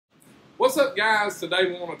What's up, guys? Today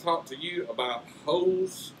we want to talk to you about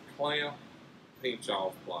hose clamp pinch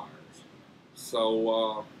off pliers.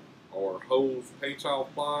 So, or hose pinch off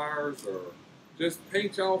pliers, or just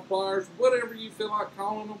pinch off pliers, whatever you feel like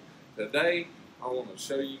calling them. Today I want to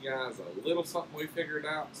show you guys a little something we figured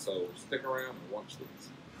out, so stick around and watch this.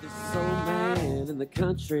 This old man in the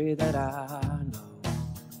country that I know,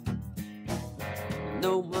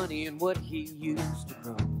 no money in what he used to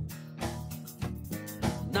grow.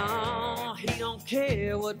 No, he don't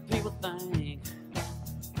care what people think.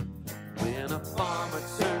 When a farmer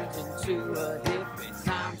turns into a hippie,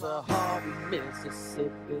 times are hard in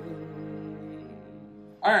Mississippi.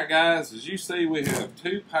 Alright guys, as you see, we have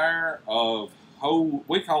two pair of hose,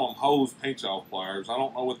 we call them hose pinch off pliers. I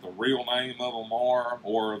don't know what the real name of them are,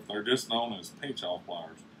 or if they're just known as pinch off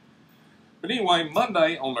pliers. But anyway,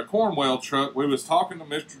 Monday on the Cornwell truck, we was talking to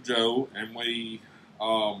Mr. Joe, and we,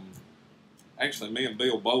 actually, me and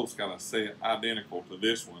Bill both got a set identical to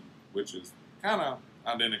this one, which is kind of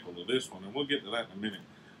identical to this one, and we'll get to that in a minute.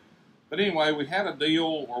 But anyway, we had a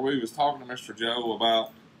deal where we was talking to Mr. Joe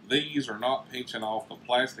about these are not pinching off the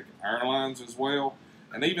plastic iron lines as well,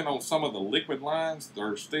 and even on some of the liquid lines,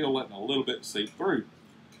 they're still letting a little bit seep through.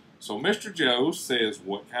 So Mr. Joe says,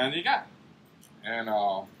 what kind you got? And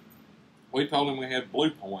we told him we had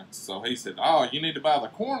Blue-Points, so he said, oh, you need to buy the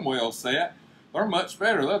Cornwell set. They're much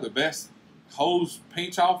better. They're the best hose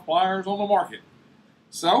pinch off pliers on the market.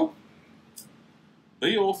 So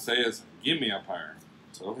Bill says, give me a pair.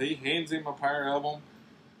 So he hands him a pair of them,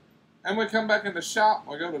 and we come back in the shop,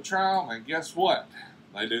 we go to try them, and guess what?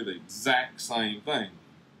 They do the exact same thing.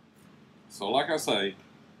 So like I say,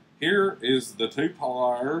 here is the two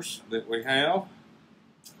pliers that we have.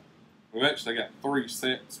 We've actually got 3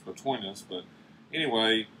 sets between us, but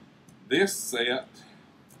anyway, this set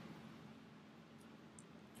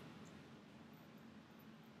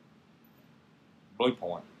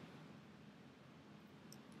Blue-Point.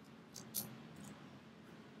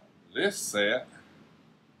 This set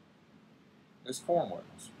is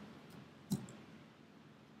Cornwell's.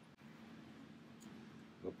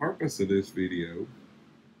 The purpose of this video,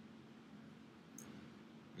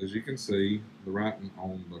 as you can see, the writing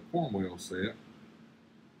on the Cornwell set.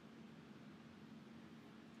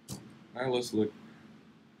 Now let's look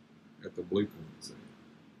at the Blue-Point set.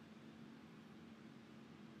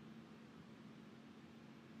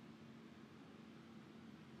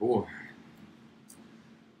 Boy,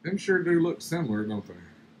 them sure do look similar, don't they?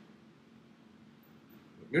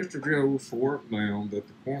 But Mr. Joe swore down that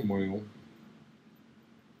the Cornwell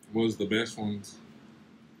was the best ones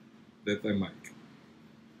that they make.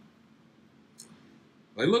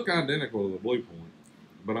 They look identical to the Blue-Point,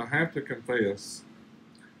 but I have to confess,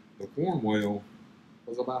 the Cornwell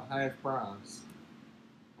was about half price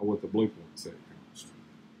of what the Blue-Point set cost.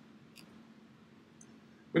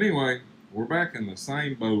 But anyway, we're back in the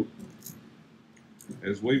same boat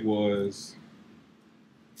as we was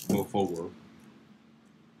before.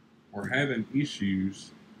 We're having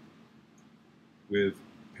issues with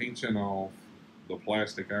pinching off the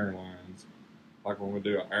plastic iron lines, like when we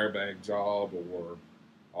do an airbag job or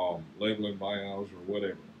leveling valves or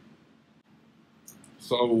whatever.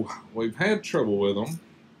 So we've had trouble with them.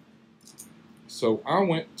 So I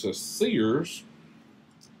went to Sears,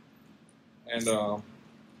 and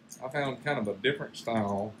I found kind of a different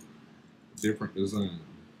style, different design.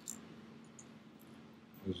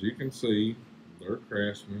 As you can see, they're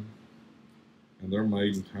Craftsman, and they're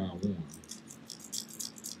made in Taiwan.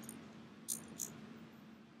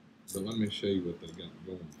 But let me show you what they got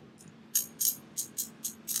going for.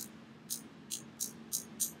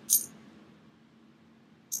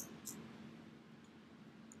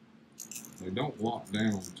 They don't lock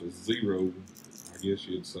down to 0, I guess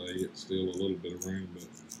you'd say. It's still a little bit of room, but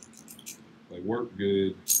they work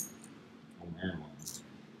good on airlines.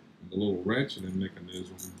 And the little ratcheting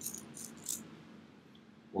mechanism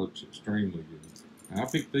works extremely good. Now, I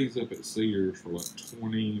picked these up at Sears for like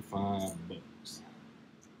 25 bucks.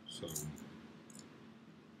 So,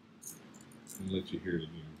 I'll let you hear it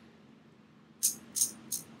again.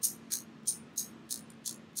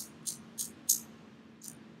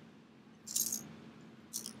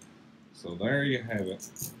 So there you have it.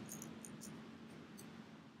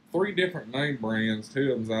 3 different name brands,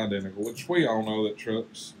 2 of them's identical, which we all know that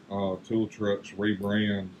trucks, tool trucks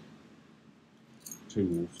rebrand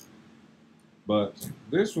tools. But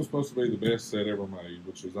this was supposed to be the best set ever made,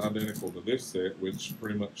 which is identical to this set, which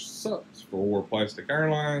pretty much sucks for plastic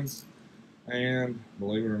airlines. And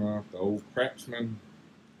believe it or not, the old Craftsman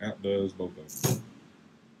outdoes both of them.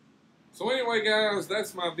 So anyway, guys,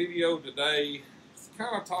 that's my video today. It's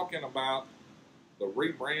kind of talking about the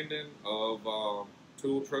rebranding of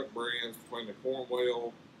tool truck brands between the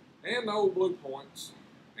Cornwell and the old Blue-Points.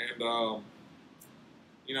 And,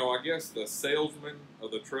 you know, I guess the salesman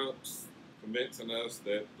of the trucks convincing us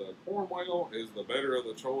that the Cornwell is the better of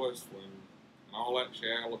the choice when, in all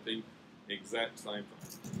actuality, exact same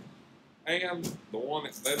thing. And the one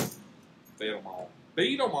that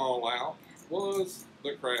beat them all out was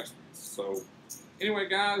the Craftsman. So, anyway,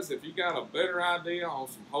 guys, if you got a better idea on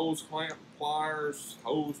some hose clamp pliers,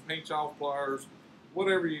 hose pinch off pliers,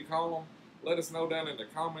 whatever you call them, let us know down in the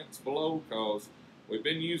comments below, because we've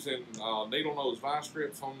been using needle nose vice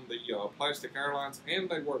grips on the plastic airlines, and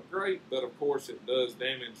they work great, but of course it does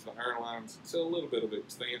damage the airlines to a little bit of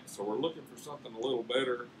extent, so we're looking for something a little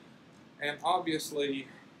better. And obviously,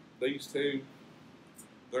 these two,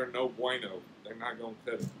 they're no bueno. They're not going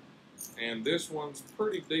to cut it. And this one's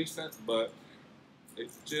pretty decent, but it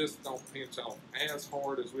just don't pinch off as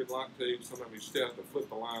hard as we'd like to. Sometimes you still have to flip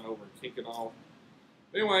the line over and kick it off.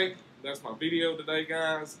 Anyway, that's my video today,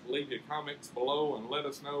 guys. Leave your comments below and let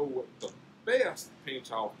us know what the best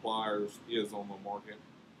pinch-off pliers is on the market.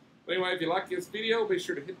 But anyway, if you like this video, be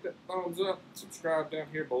sure to hit that thumbs up, subscribe down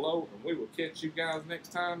here below, and we will catch you guys next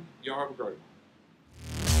time. Y'all have a great one.